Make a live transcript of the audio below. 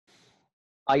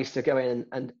I used to go in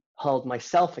and hold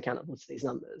myself accountable to these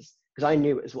numbers because I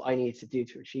knew it was what I needed to do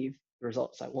to achieve the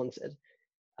results I wanted.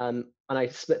 And I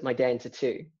split my day into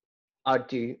two. I'd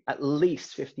do at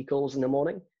least 50 calls in the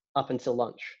morning up until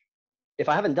lunch. If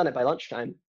I haven't done it by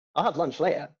lunchtime, I'll have lunch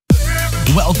later.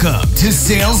 Welcome to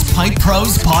Sales Pipe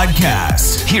Pros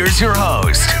Podcast. Here's your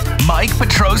host, Mike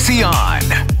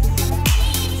Petrosyan.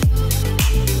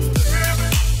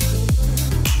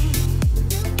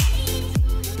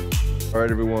 All right,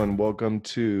 everyone. Welcome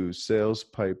to Sales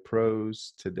Pipe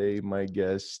Pros. Today, my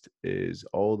guest is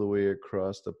all the way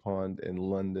across the pond in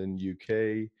London,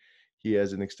 UK. He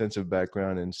has an extensive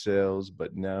background in sales,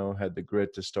 but now had the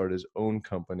grit to start his own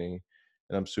company.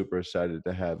 And I'm super excited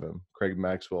to have him. Craig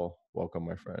Maxwell, welcome,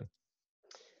 my friend.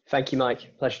 Thank you,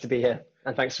 Mike. Pleasure to be here.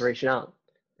 And thanks for reaching out.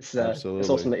 It's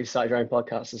awesome that you've started your own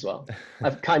podcast as well.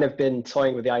 I've kind of been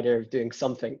toying with the idea of doing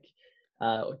something,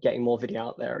 getting more video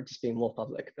out there, or just being more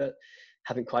public, but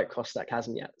haven't quite crossed that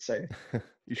chasm yet. So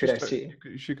you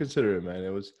should consider it, man. It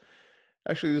was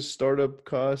actually the startup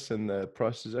costs and the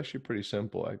process is actually pretty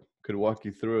simple. I could walk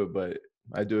you through it, but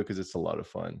I do it because it's a lot of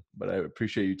fun. But I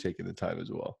appreciate you taking the time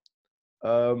as well.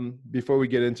 Before we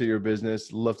get into your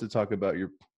business, love to talk about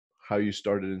how you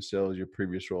started in sales, your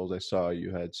previous roles. I saw you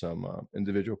had some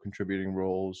individual contributing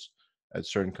roles at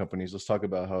certain companies. Let's talk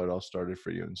about how it all started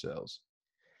for you in sales.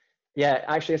 Yeah,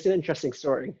 actually, it's an interesting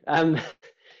story.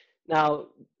 Now,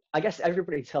 I guess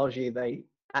everybody tells you they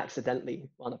accidentally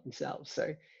wound up in sales,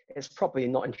 so it's probably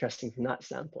not interesting from that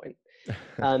standpoint.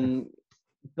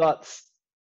 But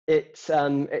it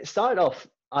started off.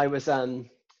 I was so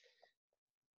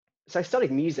I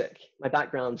studied music. My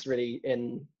background's really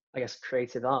in, I guess,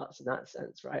 creative arts in that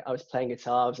sense, right? I was playing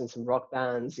guitar, I was in some rock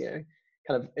bands, kind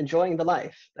of enjoying the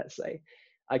life, let's say.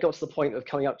 I got to the point of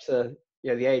coming up to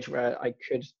the age where I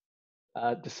could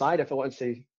decide if I wanted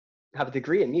to have a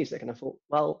degree in music. And I thought,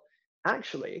 well,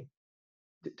 actually,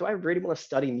 do I really want to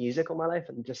study music all my life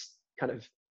and just kind of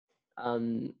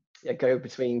go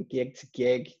between gig to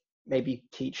gig, maybe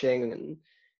teaching and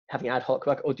having ad hoc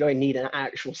work, or do I need an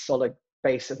actual solid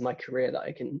base of my career that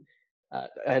I can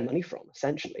earn money from,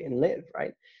 essentially, and live,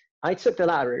 right? I took the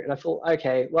latter route and I thought,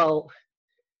 okay, well,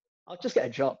 I'll just get a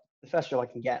job, the first job I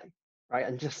can get, right?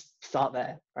 And just start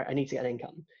there, right? I need to get an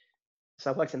income. So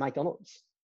I worked at McDonald's.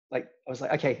 I was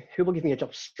like, okay, who will give me a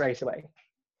job straight away?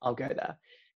 I'll go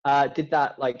there. Did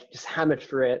that, just hammered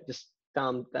through it, just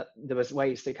found that there was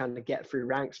ways to kind of get through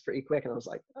ranks pretty quick. And I was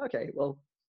like, okay, well,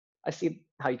 I see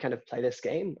how you kind of play this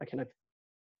game. I kind of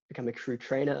become a crew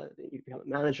trainer, then you become a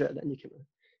manager, then you become an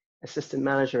assistant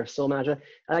manager, a store manager.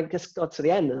 And I just got to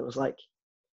the end and it was like,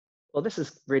 well, this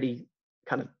is really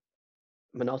kind of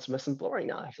monotonous and boring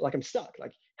now. I feel like I'm stuck.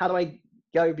 How do I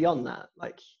go beyond that?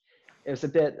 It was a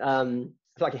bit, I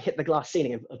feel like I hit the glass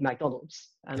ceiling of McDonald's.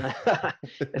 And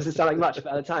it doesn't sound like much,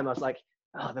 but at the time I was like,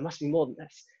 oh, there must be more than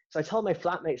this. So I told my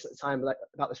flatmates at the time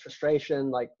about this frustration,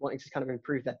 wanting to kind of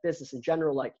improve their business in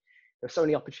general. There were so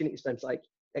many opportunities for them to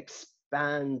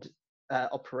expand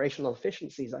operational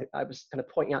efficiencies. I was kind of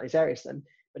pointing out these areas to them,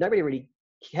 but nobody really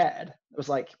cared. It was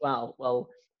like, wow, well,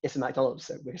 it's a McDonald's,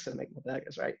 so we're just going to make more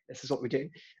burgers, right? This is what we do.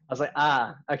 I was like,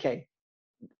 okay,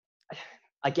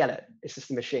 I get it. It's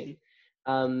just a machine.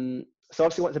 So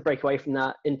obviously wanted to break away from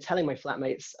that. In telling my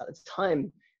flatmates at the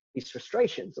time these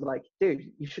frustrations, I'm like, dude,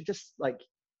 you should just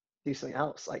do something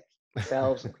else, like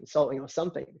sales or consulting or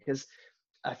something, because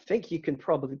I think you can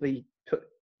probably put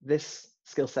this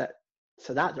skill set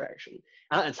to that direction.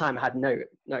 And at the time I had no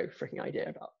freaking idea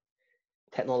about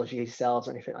technology, sales,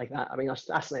 or anything like that. I mean, I was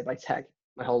fascinated by tech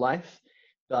my whole life,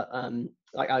 but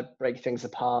I break things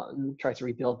apart and try to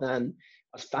rebuild them.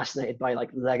 I was fascinated by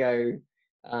Lego,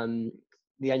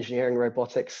 the engineering,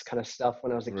 robotics kind of stuff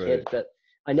when I was a kid, but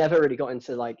I never really got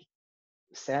into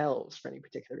sales for any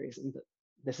particular reason. But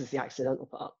this is the accidental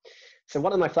part. So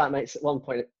one of my flatmates at one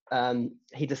point,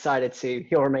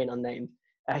 he'll remain unnamed.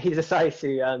 He decided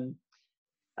to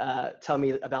tell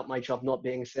me about my job not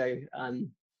being so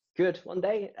good one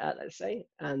day, let's say,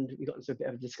 and we got into a bit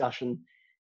of a discussion.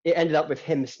 It ended up with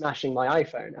him smashing my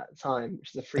iPhone at the time,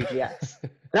 which is a 3GS.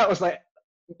 That was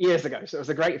years ago, so it was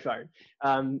a great phone.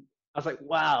 I was like,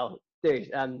 wow, dude,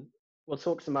 we'll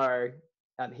talk tomorrow.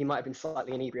 He might have been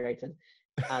slightly inebriated.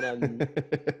 And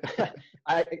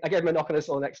I gave him a knock on his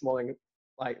door the next morning,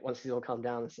 once he's all calmed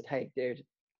down, and said, hey, dude,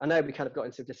 I know we kind of got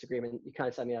into a disagreement. You kind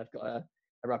of told me I've got a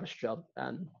rubbish job.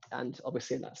 And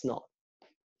obviously that's not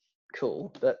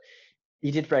cool, but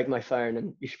you did break my phone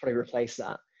and you should probably replace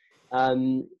that.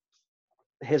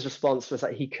 His response was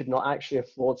that he could not actually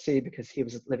afford to, because he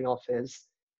was living off his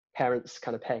parents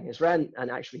kind of paying his rent,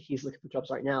 and actually he's looking for jobs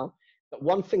right now. But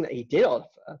one thing that he did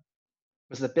offer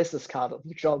was the business card of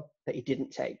the job that he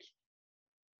didn't take.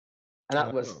 And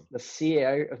that was Oh, the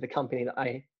CEO of the company that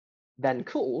I then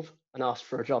called and asked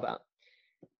for a job at,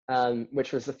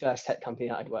 which was the first tech company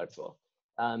that I'd worked for,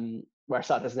 where I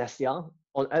started as an SDR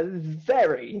on a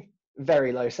very,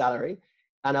 very low salary.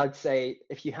 And I'd say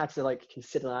if you had to like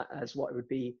consider that as what it would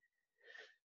be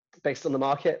based on the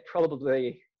market,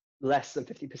 probably less than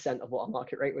 50% of what our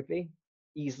market rate would be,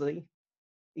 easily.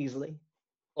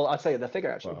 Well, I'll tell you the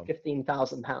figure actually, wow.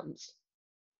 £15,000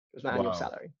 was my annual Wow.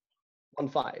 salary.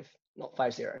 15, not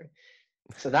 50.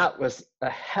 So that was a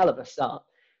hell of a start.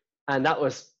 And that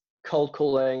was cold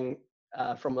calling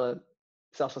from a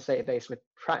Salesforce database with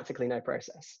practically no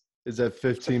process. Is that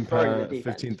So throwing the deep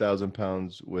end.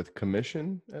 £15,000 with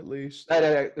commission at least? No,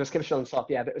 there was commission on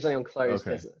top, yeah, but it was only on closed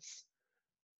Okay. business.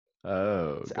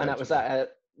 Oh, And that was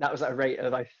at a rate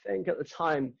of, I think at the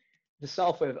time, to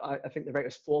start off with, I think the rate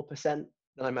was 4%.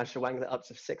 Then I managed to wangle it up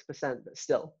to 6%. But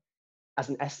still, as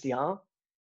an SDR,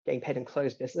 getting paid in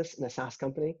closed business in a SaaS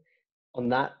company on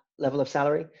that level of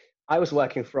salary, I was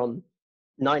working from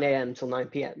 9 a.m. till 9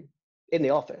 p.m. in the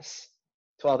office,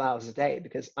 12 hours a day,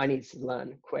 because I need to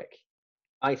learn quick.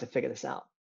 I need to figure this out.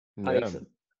 I need Yeah. to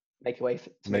make a way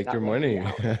to Make that your work for money. the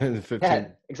hours. Yeah,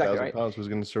 exactly right. £15,000 was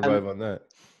going to survive on that.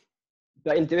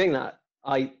 But in doing that,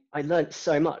 I learned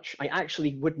so much. I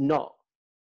actually would not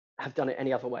have done it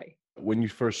any other way. When you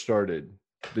first started,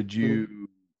 did you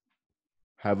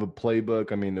have a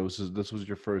playbook? I mean, this was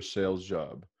your first sales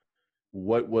job.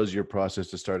 What was your process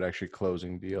to start actually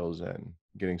closing deals and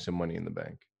getting some money in the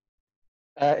bank?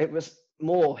 It was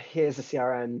more, here's a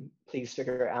CRM, please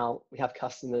figure it out. We have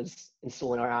customers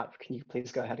installing our app. Can you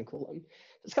please go ahead and call them?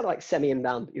 It's kind of like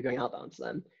semi-inbound, but you're going outbound to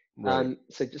them. Right.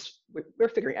 So just we're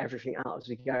figuring everything out as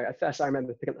we go. At first, I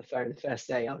remember picking up the phone the first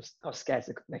day. I was scared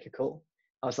to make a call.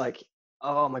 I was like,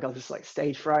 oh my god, this is like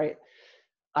stage fright.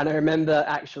 And I remember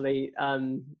actually,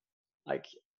 like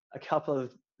a couple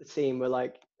of the team were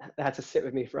like, they had to sit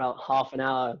with me for about half an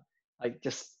hour, like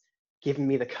just giving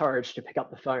me the courage to pick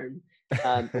up the phone.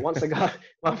 But once I got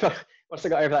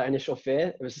over that initial fear,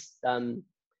 it was just,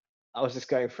 I was just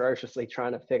going ferociously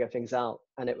trying to figure things out,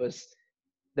 and there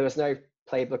was no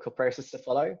playbook or process to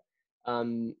follow,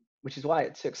 which is why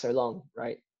it took so long,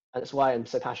 right? And it's why I'm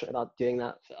so passionate about doing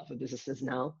that for other businesses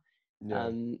now. Yeah.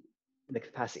 The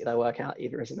capacity that I work at,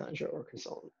 either as a manager or a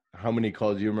consultant. How many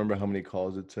calls? Do you remember how many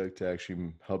calls it took to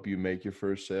actually help you make your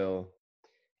first sale?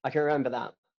 I can remember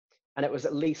that, and it was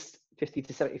at least 50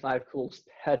 to 75 calls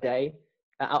per day.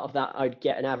 Out of that, I'd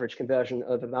get an average conversion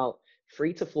of about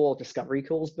 3 to 4 discovery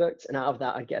calls booked, and out of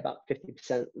that, I'd get about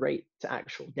 50% rate to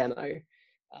actual demo.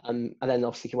 And then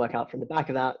obviously you can work out from the back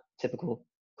of that, typical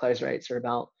close rates are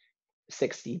about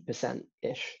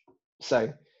 60%-ish.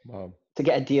 So Wow. to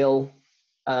get a deal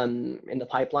in the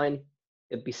pipeline,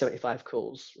 it'd be 75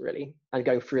 calls really, and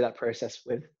going through that process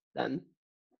with them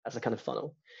as a kind of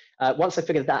funnel. Once I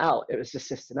figured that out, it was just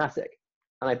systematic.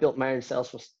 And I built my own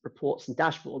Salesforce reports and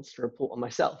dashboards to report on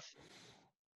myself.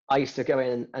 I used to go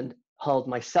in and hold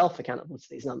myself accountable to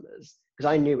these numbers because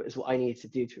I knew it was what I needed to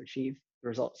do to achieve the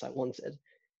results I wanted.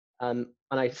 And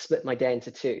I split my day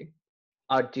into two.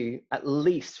 I'd do at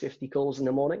least 50 calls in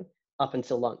the morning up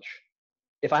until lunch.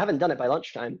 If I haven't done it by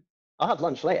lunchtime, I'll have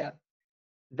lunch later.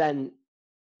 Then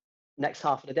next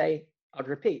half of the day, I'd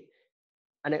repeat.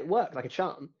 And it worked like a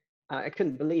charm. I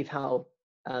couldn't believe how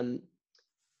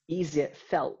easy it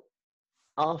felt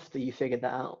after you figured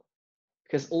that out.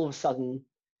 Because all of a sudden,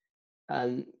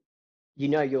 you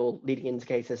know your leading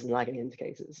indicators and lagging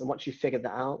indicators. And once you figured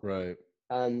that out, Right.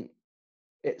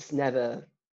 It's never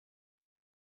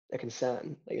a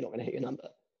concern that you're not going to hit your number.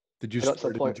 Did you start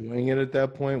enjoying it at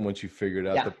that point once you figured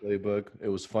out the playbook? It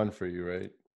was fun for you, right?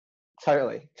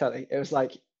 Totally. It was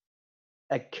like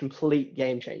a complete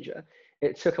game changer.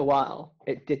 It took a while.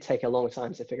 It did take a long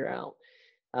time to figure out.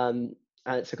 And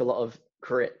it took a lot of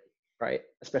grit, right?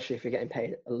 Especially if you're getting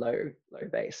paid a low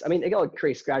base. I mean, it got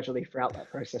increased gradually throughout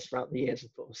that process, throughout the years,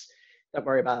 of course. Don't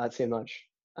worry about that too much.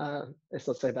 It's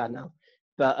not so bad now.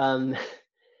 But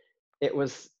it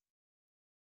was,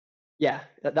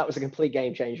 that was a complete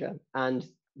game changer. And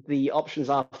the options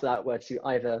after that were to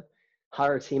either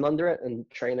hire a team under it and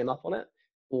train them up on it,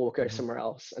 or go somewhere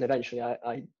else. And eventually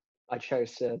I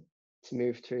chose to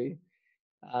move to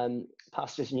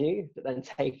pastures new, but then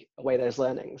take away those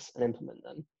learnings and implement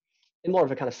them in more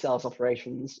of a kind of sales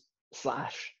operations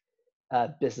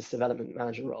 / business development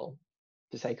manager role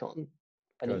to take on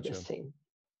a new business team.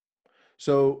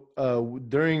 So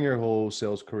during your whole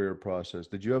sales career process,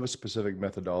 did you have a specific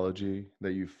methodology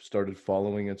that you started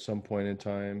following at some point in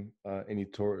time? Any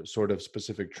sort of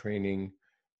specific training,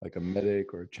 like a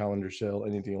medic or a challenger sale,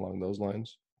 anything along those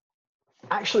lines?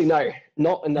 Actually, no,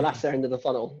 not in the latter end of the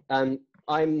funnel.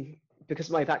 Because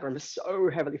my background is so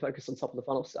heavily focused on top of the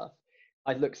funnel stuff,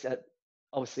 I looked at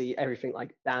obviously everything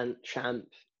like BANT, CHAMP,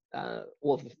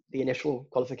 all of the initial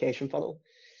qualification funnel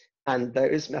and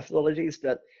those methodologies.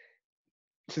 But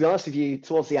to be honest with you,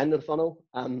 towards the end of the funnel,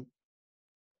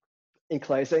 in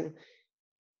closing,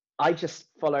 I just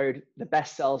followed the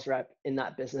best sales rep in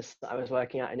that business that I was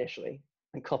working at initially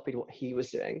and copied what he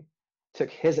was doing, took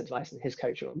his advice and his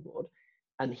coaching on board.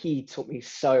 And he taught me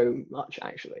so much,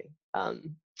 actually.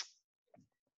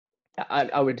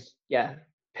 I would,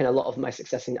 pin a lot of my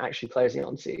success in actually closing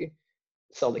onto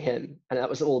solely him. And that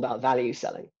was all about value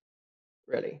selling,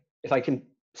 really. If I can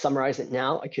summarize it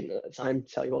now, I couldn't at the time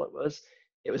tell you what it was.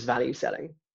 It was value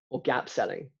selling or gap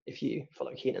selling, if you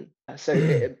follow Keenan. So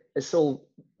it's all,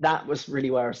 that was really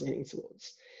where I was leaning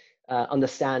towards.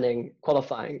 Understanding,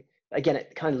 qualifying. Again,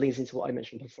 it kind of leads into what I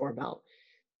mentioned before about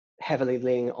heavily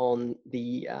leaning on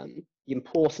the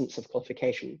importance of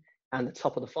qualification and the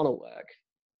top of the funnel work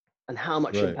and how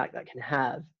much impact that can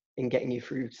have in getting you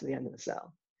through to the end of the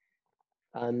sale.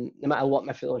 No matter what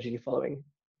methodology you're following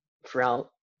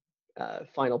throughout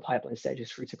final pipeline stages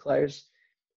through to close,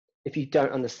 if you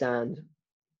don't understand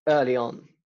early on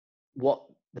what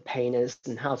the pain is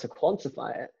and how to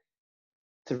quantify it,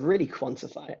 to really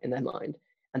quantify it in their mind,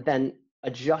 and then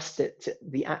adjust it to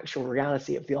the actual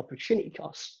reality of the opportunity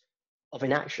cost of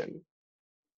inaction,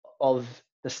 of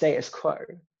the status quo.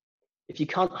 If you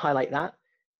can't highlight that,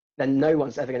 then no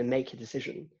one's ever going to make a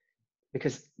decision,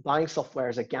 because buying software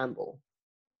is a gamble.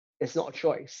 It's not a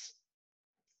choice.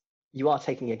 You are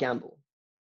taking a gamble.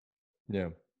 Yeah.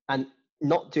 And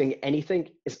not doing anything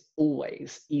is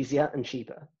always easier and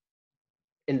cheaper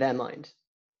in their mind.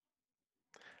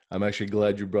 I'm actually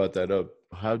glad you brought that up.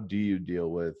 How do you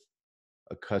deal with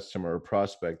a customer or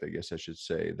prospect, I guess I should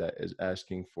say, that is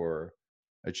asking for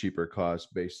a cheaper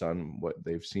cost based on what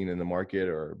they've seen in the market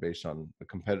or based on a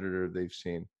competitor they've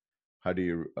seen? How do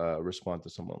you respond to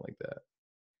someone like that?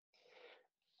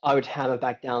 I would hammer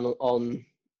back down on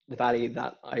the value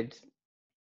that I'd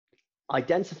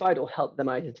identified or helped them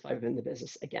identify within the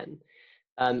business again.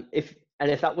 If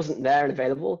that wasn't there and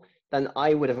available, then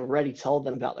I would have already told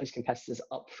them about those competitors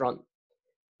up front.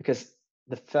 Because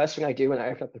the first thing I do when I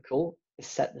open up the call is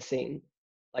set the scene.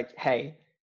 Like, hey,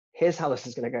 here's how this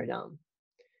is going to go down.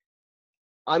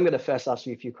 I'm going to first ask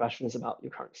you a few questions about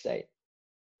your current state.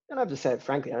 And I have to say it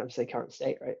frankly, I don't have to say current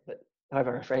state, right? But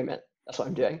however I frame it, that's what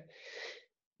I'm doing.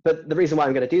 But the reason why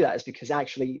I'm going to do that is because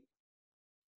actually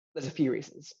there's a few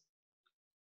reasons.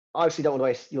 I obviously don't want to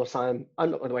waste your time.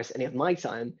 I'm not going to waste any of my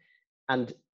time.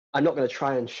 And I'm not going to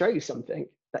try and show you something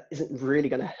that isn't really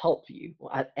going to help you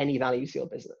or add any value to your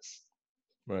business.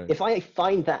 Right. If I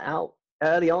find that out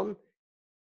early on,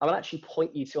 I will actually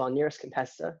point you to our nearest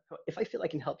competitor. If I feel I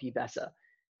can help you better,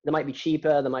 they might be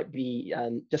cheaper, they might be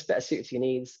just better suited to your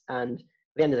needs. And at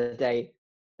the end of the day,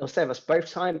 it'll save us both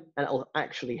time and it'll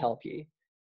actually help you.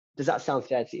 Does that sound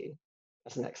fair to you?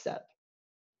 That's the next step.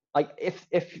 Like if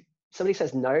somebody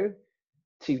says no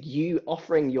to you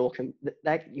offering your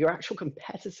actual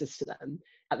competitors to them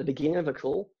at the beginning of a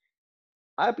call,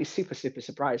 I'd be super, super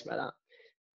surprised by that.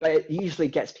 But it usually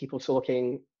gets people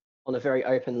talking on a very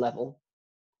open level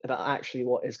about actually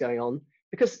what is going on.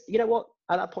 Because you know what?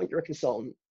 At that point, you're a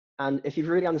consultant. And if you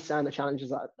really understand the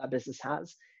challenges that business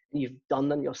has, and you've done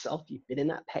them yourself, you've been in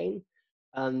that pain,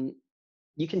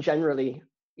 you can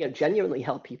genuinely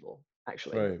help people,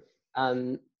 actually. Right.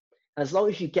 And as long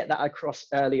as you get that across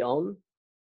early on,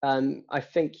 I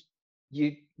think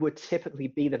you would typically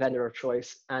be the vendor of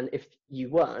choice. And if you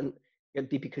weren't, it'd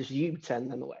be because you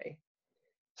turned them away.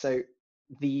 So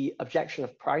the objection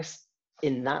of price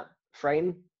in that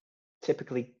frame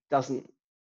typically doesn't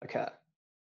occur.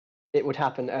 It would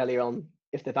happen earlier on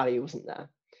if the value wasn't there,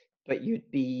 but you'd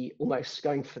be almost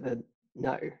going for the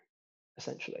no,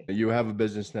 essentially. You have a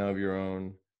business now of your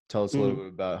own. Tell us a little bit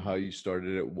about how you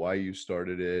started it, why you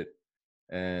started it,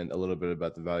 and a little bit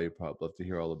about the value prop. Love to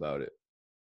hear all about it.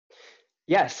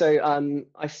 Yeah, so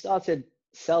I started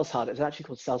SalesHud. It was actually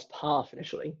called SalesPath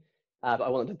initially, but I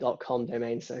wanted the .com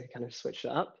domain, so I kind of switched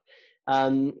it up.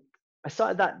 I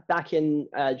started that back in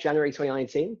January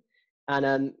 2019,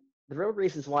 and the real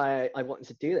reasons why I wanted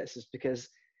to do this is because,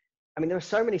 I mean, there are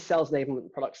so many sales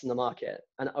enablement products in the market,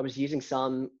 and I was using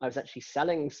some, I was actually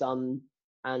selling some,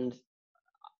 and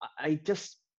I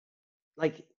just,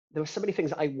 like, there were so many things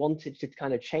that I wanted to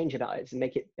kind of change about it to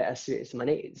make it better suited to my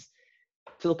needs.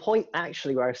 To the point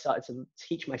actually where I started to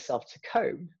teach myself to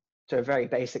code to a very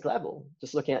basic level,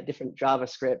 just looking at different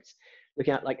JavaScript,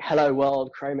 looking at like Hello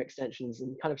World, Chrome extensions,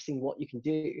 and kind of seeing what you can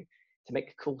do to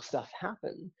make cool stuff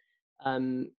happen.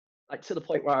 like to the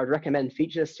point where I would recommend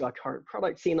features to our current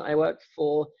product team that I work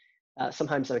for.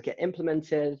 Sometimes they would get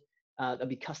implemented. There'll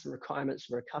be custom requirements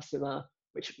for a customer,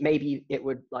 which maybe it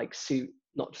would like suit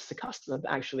not just a customer, but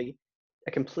actually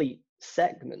a complete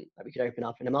segment that we could open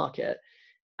up in a market.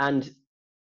 And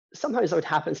sometimes that would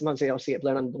happen. Sometimes they obviously get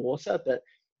blown under the water. But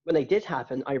when they did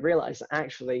happen, I realized that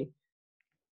actually,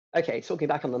 okay, talking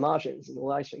back on the margins and all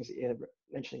those things that you were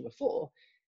mentioning before,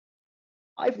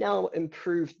 I've now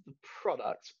improved the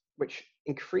product, which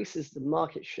increases the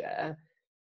market share.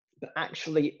 But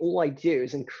actually, all I do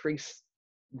is increase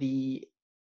the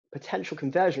potential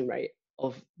conversion rate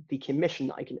of the commission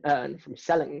that I can earn from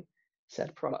selling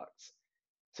said products.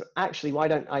 So actually, why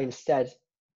don't I instead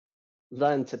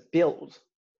learn to build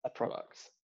a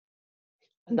product?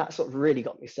 And that's what really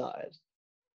got me started.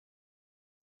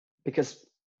 Because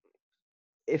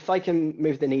if I can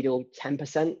move the needle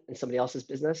 10% in somebody else's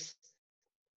business,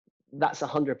 that's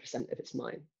 100% if it's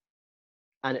mine.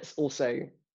 And it's also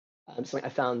something I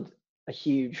found a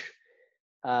huge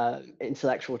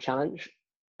intellectual challenge,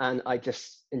 and I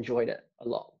just enjoyed it a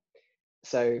lot.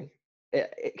 So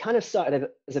it kind of started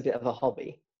as a bit of a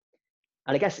hobby,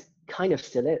 and I guess it kind of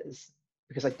still is,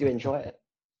 because I do enjoy it.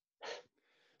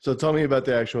 So tell me about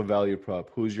the actual value prop.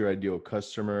 Who's your ideal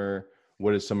customer?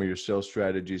 What are some of your sales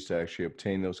strategies to actually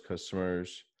obtain those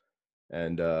customers?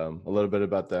 And a little bit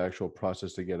about the actual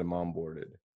process to get them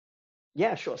onboarded.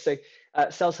 Yeah, sure. So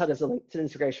SalesHud is a LinkedIn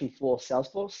integration for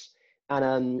Salesforce,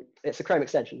 and it's a Chrome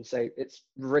extension. So it's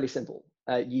really simple.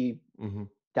 You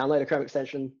download a Chrome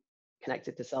extension, connect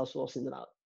it to Salesforce in about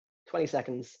 20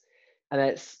 seconds, and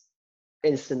it's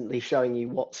instantly showing you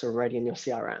what's already in your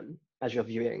CRM as you're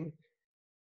viewing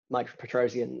Mike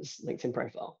Petrosyan's LinkedIn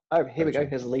profile. Oh, here we go.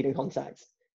 Here's a leading contact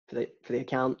for the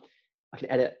account. I can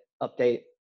edit, update,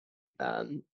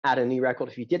 add a new record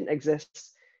if you didn't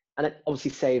exist, and it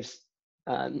obviously saves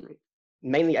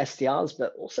mainly SDRs,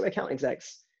 but also account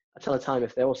execs a ton of time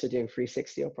if they're also doing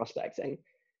 360 or prospecting,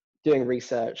 doing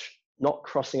research, not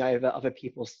crossing over other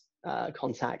people's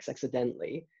contacts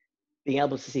accidentally, being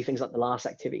able to see things like the last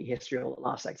activity history or the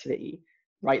last activity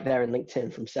right there in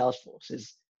LinkedIn from Salesforce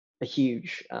is a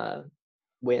huge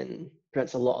win.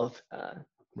 Prevents a lot of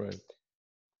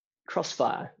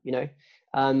crossfire, you know.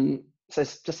 So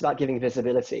it's just about giving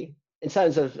visibility. In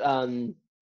terms of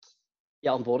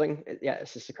onboarding,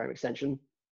 it's just a Chrome extension.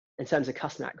 In terms of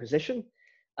customer acquisition,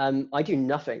 I do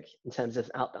nothing in terms of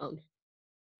outbound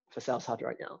for SalesHud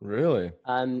right now. Really?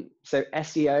 So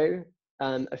SEO,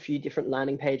 a few different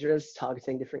landing pages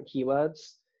targeting different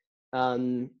keywords,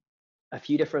 a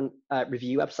few different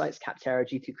review websites, Capterra,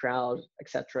 G2 Crowd,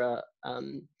 etc.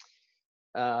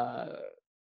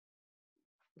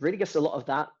 Really just a lot of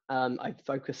that I've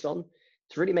focused on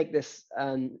to really make this,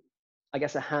 I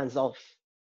guess, a hands-off,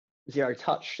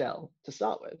 zero-touch sell to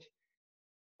start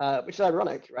with, which is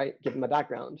ironic, right, given my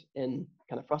background in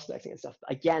kind of prospecting and stuff.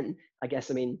 But again, I guess,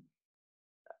 I mean,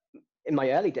 in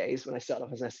my early days when I started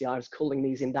off as an SDR, I was calling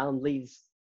these inbound leads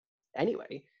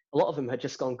anyway. A lot of them had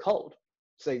just gone cold.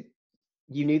 So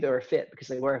you knew they were a fit because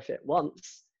they were a fit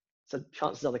once. So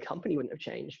chances are the company wouldn't have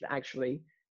changed, but actually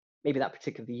maybe that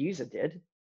particular user did.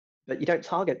 But you don't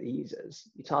target the users.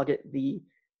 You target the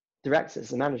directors,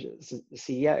 the managers, the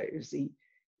CEOs, the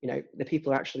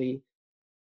people who are actually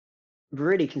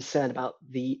really concerned about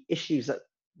the issues that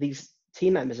these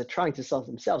team members are trying to solve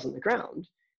themselves on the ground.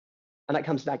 And that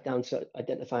comes back down to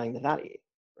identifying the value,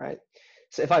 right?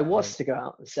 So if I was to go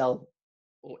out and sell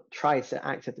or try to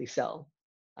actively sell,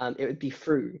 it would be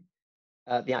through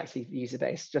the active user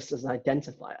base, just as an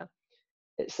identifier.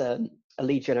 It's a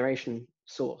lead generation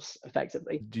source,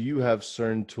 effectively. Do you have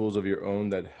certain tools of your own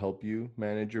that help you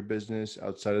manage your business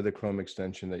outside of the Chrome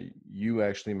extension that you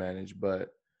actually manage? But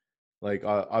like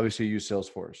obviously you use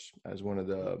Salesforce as one of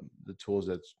the tools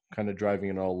that's kind of driving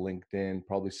it all. LinkedIn,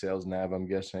 probably Sales Nav, I'm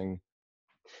guessing.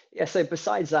 Yeah, so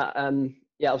besides that,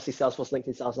 obviously Salesforce,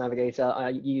 LinkedIn Sales Navigator. I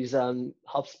use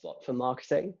HubSpot for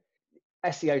marketing.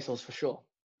 SEO tools for sure,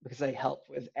 because they help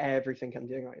with everything I'm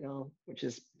doing right now, which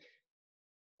is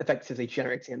effectively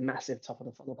generating a massive top of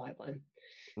the funnel pipeline.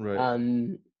 Right.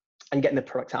 And getting the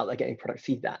product out there, getting product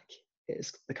feedback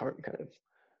is the current kind of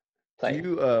play.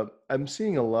 I'm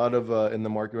seeing a lot of in the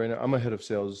market right now. I'm a head of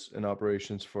sales and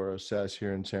operations for SaaS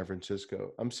here in San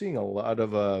Francisco. I'm seeing a lot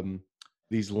of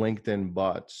these LinkedIn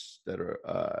bots that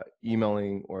are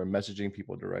emailing or messaging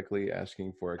people directly,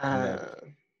 asking for a connect.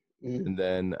 And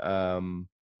then,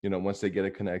 once they get a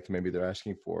connect, maybe they're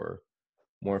asking for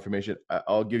more information.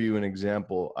 I'll give you an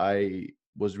example. I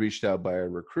was reached out by a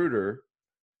recruiter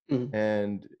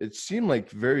and it seemed like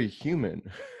very human.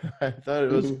 I thought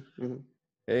it was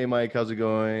hey, Mike, how's it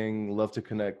going? Love to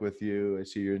connect with you. I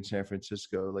see you're in San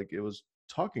Francisco. Like, it was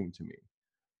talking to me.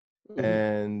 Mhm.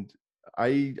 And I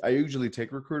usually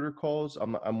take recruiter calls.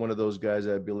 I'm one of those guys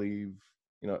that believe,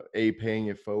 A, paying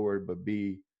it forward, but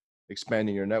B,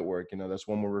 expanding your network. That's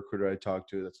one more recruiter I talk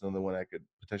to. That's another one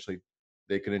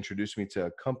they could introduce me to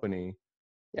a company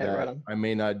Yeah, right that on. I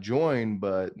may not join,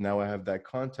 but now I have that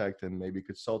contact and maybe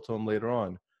could sell to them later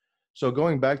on. So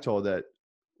going back to all that,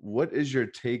 what is your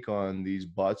take on these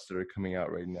bots that are coming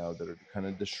out right now that are kind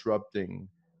of disrupting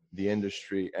the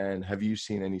industry? And have you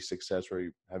seen any success, or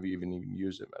have you even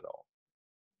used them at all?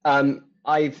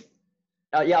 I've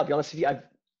yeah, I'll be honest with you.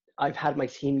 I've had my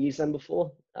team use them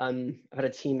before. I've had a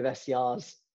team of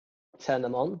SDRs turn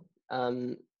them on,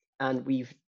 and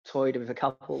we've toyed with a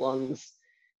couple ones.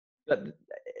 But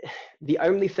the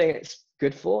only thing it's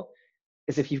good for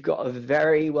is if you've got a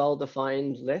very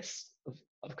well-defined list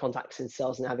of contacts in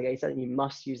Sales Navigator, and you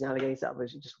must use Navigator,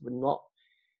 otherwise you just would not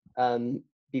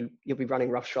you'll be running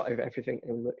roughshod over everything and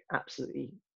it will look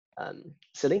absolutely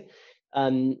silly.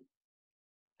 Um,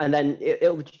 and then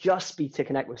it'll just be to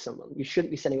connect with someone. You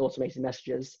shouldn't be sending automated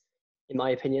messages, in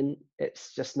my opinion.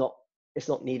 It's just not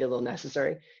needed or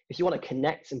necessary. If you want to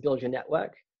connect and build your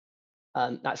network,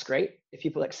 that's great. If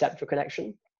people accept your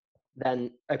connection,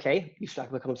 then okay, you strike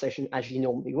up a conversation as you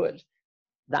normally would.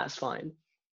 That's fine.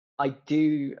 I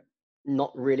do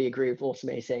not really agree with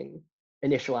automating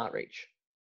initial outreach.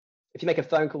 If you make a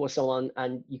phone call with someone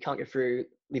and you can't get through,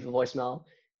 leave a voicemail,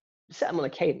 set them on a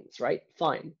cadence, right?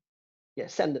 Fine. Yeah,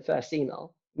 send the first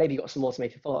email. Maybe you got some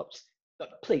automated follow-ups.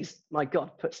 But please, my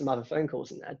God, put some other phone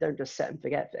calls in there. Don't just set and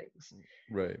forget things.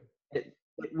 Right. It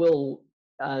will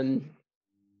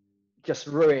just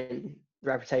ruin the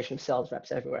reputation of sales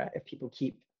reps everywhere if people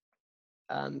keep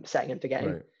setting and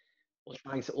forgetting Right. or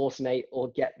trying to automate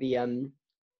or get the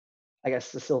I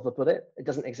guess the silver bullet. It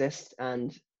doesn't exist,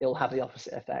 and it'll have the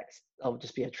opposite effect. It'll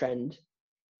just be a trend,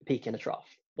 a peak and a trough.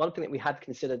 One thing that we had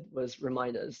considered was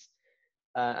reminders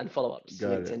and follow-ups to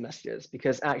Got LinkedIn it. messages,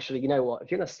 because actually, you know what?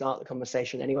 If you're going to start the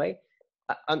conversation anyway,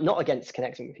 I'm not against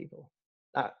connecting with people.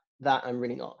 That I'm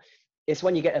really not. It's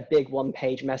when you get a big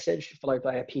one-page message followed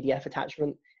by a PDF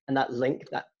attachment and that link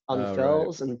that Right.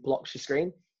 unfurls and blocks your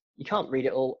screen. You can't read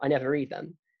it all. I never read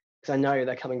them because I know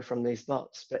they're coming from these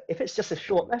bots. But if it's just a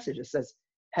short message that says,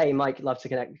 "Hey, Mike, love to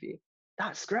connect with you,"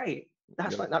 that's great.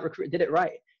 That's Yep. like that recruiter did it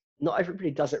right. Not everybody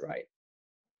does it right,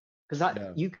 because that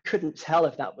Yeah. you couldn't tell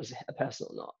if that was a person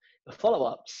or not. The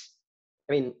follow-ups,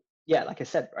 I mean, yeah, like I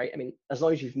said, right? I mean, as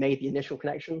long as you've made the initial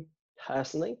connection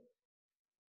personally,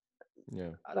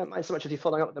 Yeah. I don't mind so much if you're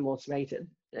following up with them automated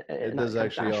It in that does kind of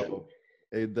actually fashion. all.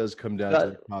 It does come down to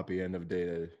the But copy end of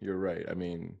data. You're right. I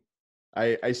mean,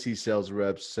 I see sales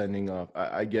reps sending off.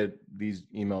 I get these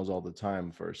emails all the time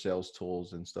for sales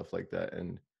tools and stuff like that,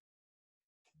 and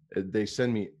they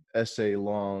send me essay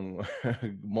long,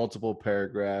 multiple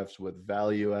paragraphs with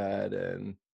value add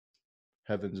and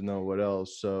heavens know what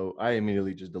else. So I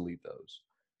immediately just delete those.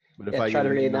 But if yeah, I try get to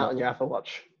an read that email, on your Apple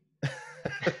Watch.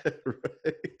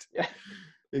 right? Yeah,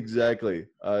 Exactly.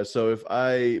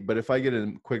 But if I get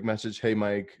a quick message, hey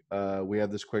Mike, we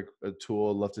have this quick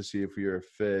tool. Love to see if you're a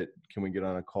fit. Can we get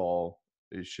on a call?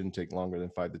 It shouldn't take longer than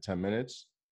 5 to 10 minutes.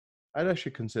 I'd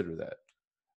actually consider that.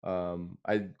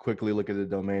 I'd quickly look at the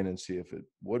domain and see if it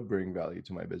would bring value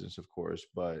to my business, of course.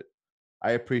 But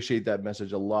I appreciate that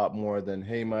message a lot more than,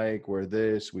 hey Mike, we're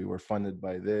this, we were funded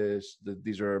by this.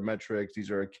 These are our metrics. These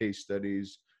are our case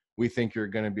studies. We think you're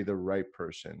going to be the right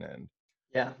person, and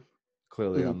yeah.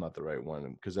 clearly Mhm. I'm not the right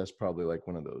one, because that's probably like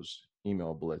one of those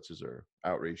email blitzes or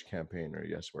outreach campaign or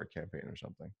yes swear campaign or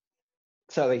something.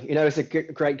 Totally. You know, it's a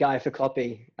great guy for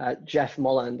copy, Jeff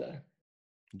Molander.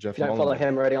 If Jeff you don't follow Mulliner,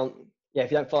 him already on, yeah,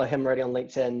 if you don't follow him already on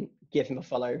LinkedIn, give him a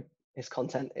follow. His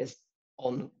content is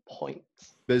on point.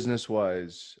 business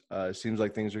wise, seems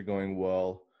like things are going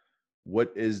well.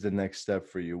 What is the next step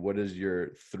for you? What does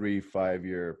your 3-5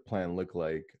 year plan look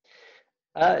like?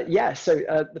 Yeah, so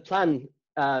the plan,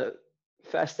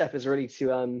 first step is really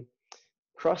to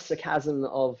cross the chasm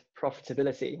of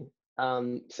profitability.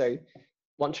 So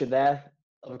once you're there,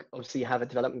 obviously you have a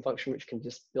development function which can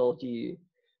just build you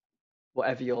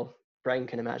whatever your brain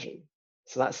can imagine.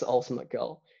 So that's the ultimate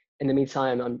goal. In the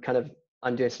meantime,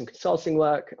 I'm doing some consulting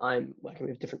work. I'm working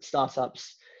with different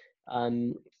startups.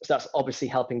 So that's obviously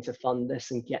helping to fund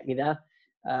this and get me there.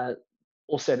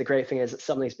 Also, the great thing is that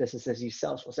some of these businesses use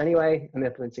Salesforce anyway. I'm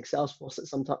implementing Salesforce at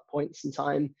some points in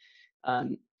time.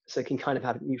 So it can kind of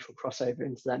have a mutual crossover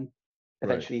into them, Right.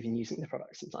 eventually even using the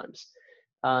product sometimes.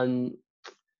 Um,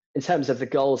 in terms of the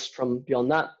goals from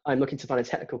beyond that, I'm looking to find a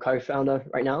technical co-founder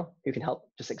right now who can help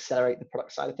just accelerate the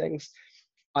product side of things.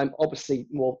 I'm obviously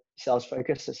more sales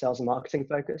focused, so sales and marketing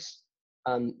focused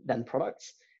than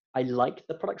products. I like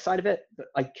the product side of it, but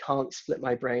I can't split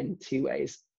my brain two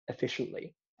ways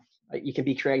efficiently. Like, you can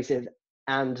be creative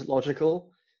and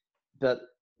logical, but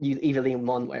you either lean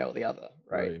one way or the other,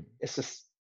 right? It's just,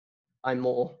 I'm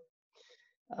more,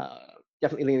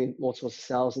 definitely leaning more towards the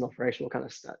sales and operational kind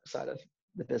of side of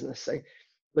the business. So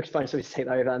look to find somebody to take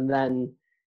that over. And then,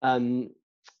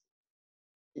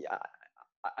 yeah,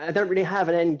 I don't really have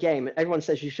an end game. Everyone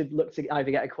says you should look to either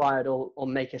get acquired or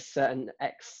make a certain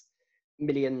X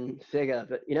million figure.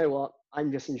 But you know what?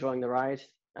 I'm just enjoying the ride,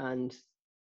 and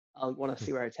I want to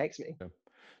see where it takes me.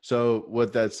 So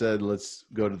with that said, let's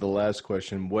go to the last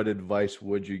question. What advice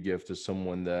would you give to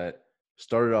someone that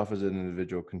started off as an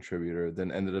individual contributor,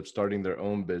 then ended up starting their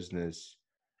own business?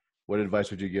 What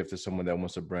advice would you give to someone that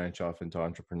wants to branch off into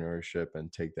entrepreneurship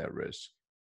and take that risk?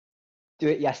 Do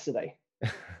it yesterday.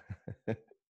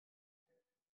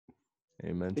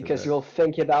 Amen. Because you'll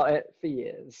think about it for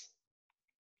years.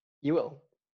 You will,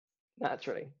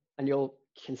 naturally. And you'll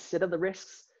consider the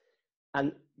risks.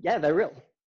 And yeah, they're real.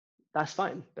 That's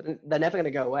fine. But they're never going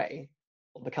to go away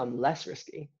or become less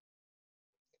risky.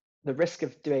 The risk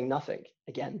of doing nothing,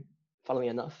 again, funnily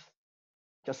enough,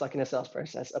 just like in a sales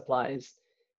process, applies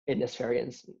in this very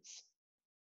instance.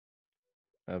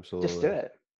 Absolutely. Just do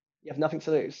it. You have nothing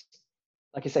to lose.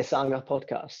 Like I say, starting a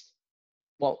podcast,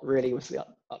 what really was the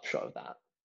upshot of that?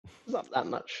 It's not that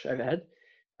much overhead,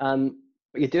 but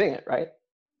you're doing it, right?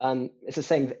 It's the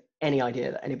same with any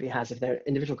idea that anybody has. If they're an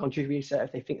individual contributor,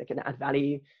 if they think they can add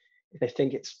value, if they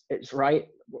think it's right,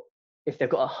 if they've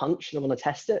got a hunch and they want to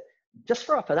test it, just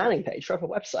throw up a landing page, throw up a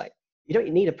website. You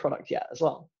don't need a product yet as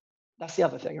well. That's the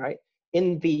other thing, right?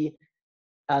 It's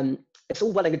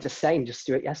all well and good just saying just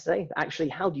do it yesterday, but actually,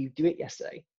 how do you do it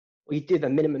yesterday? Well, you do the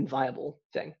minimum viable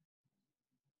thing.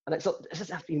 And it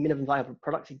doesn't have to be a minimum viable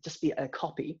product. It just be a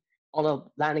copy on a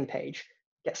landing page,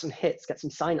 get some hits, get some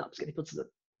signups, get people to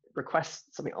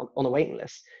request something on a waiting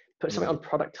list, put something on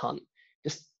Product Hunt.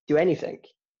 Just do anything,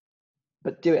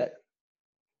 but do it.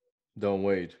 Don't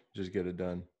wait. Just get it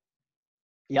done.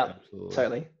 Yeah,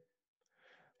 totally.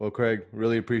 Well, Craig,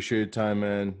 really appreciate your time,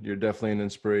 man. You're definitely an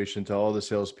inspiration to all the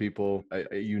salespeople.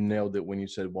 You nailed it when you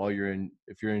said,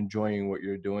 if you're enjoying what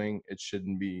you're doing, it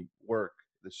shouldn't be work.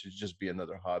 This should just be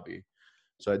another hobby.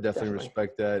 So I definitely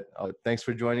respect that. Thanks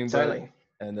for joining, totally.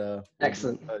 And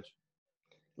excellent.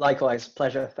 Likewise,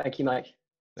 pleasure. Thank you, Mike.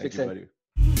 Thank you, buddy.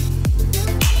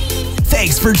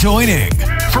 Thanks for joining.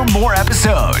 For more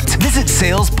episodes, visit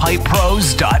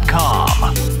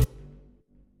salespipepros.com.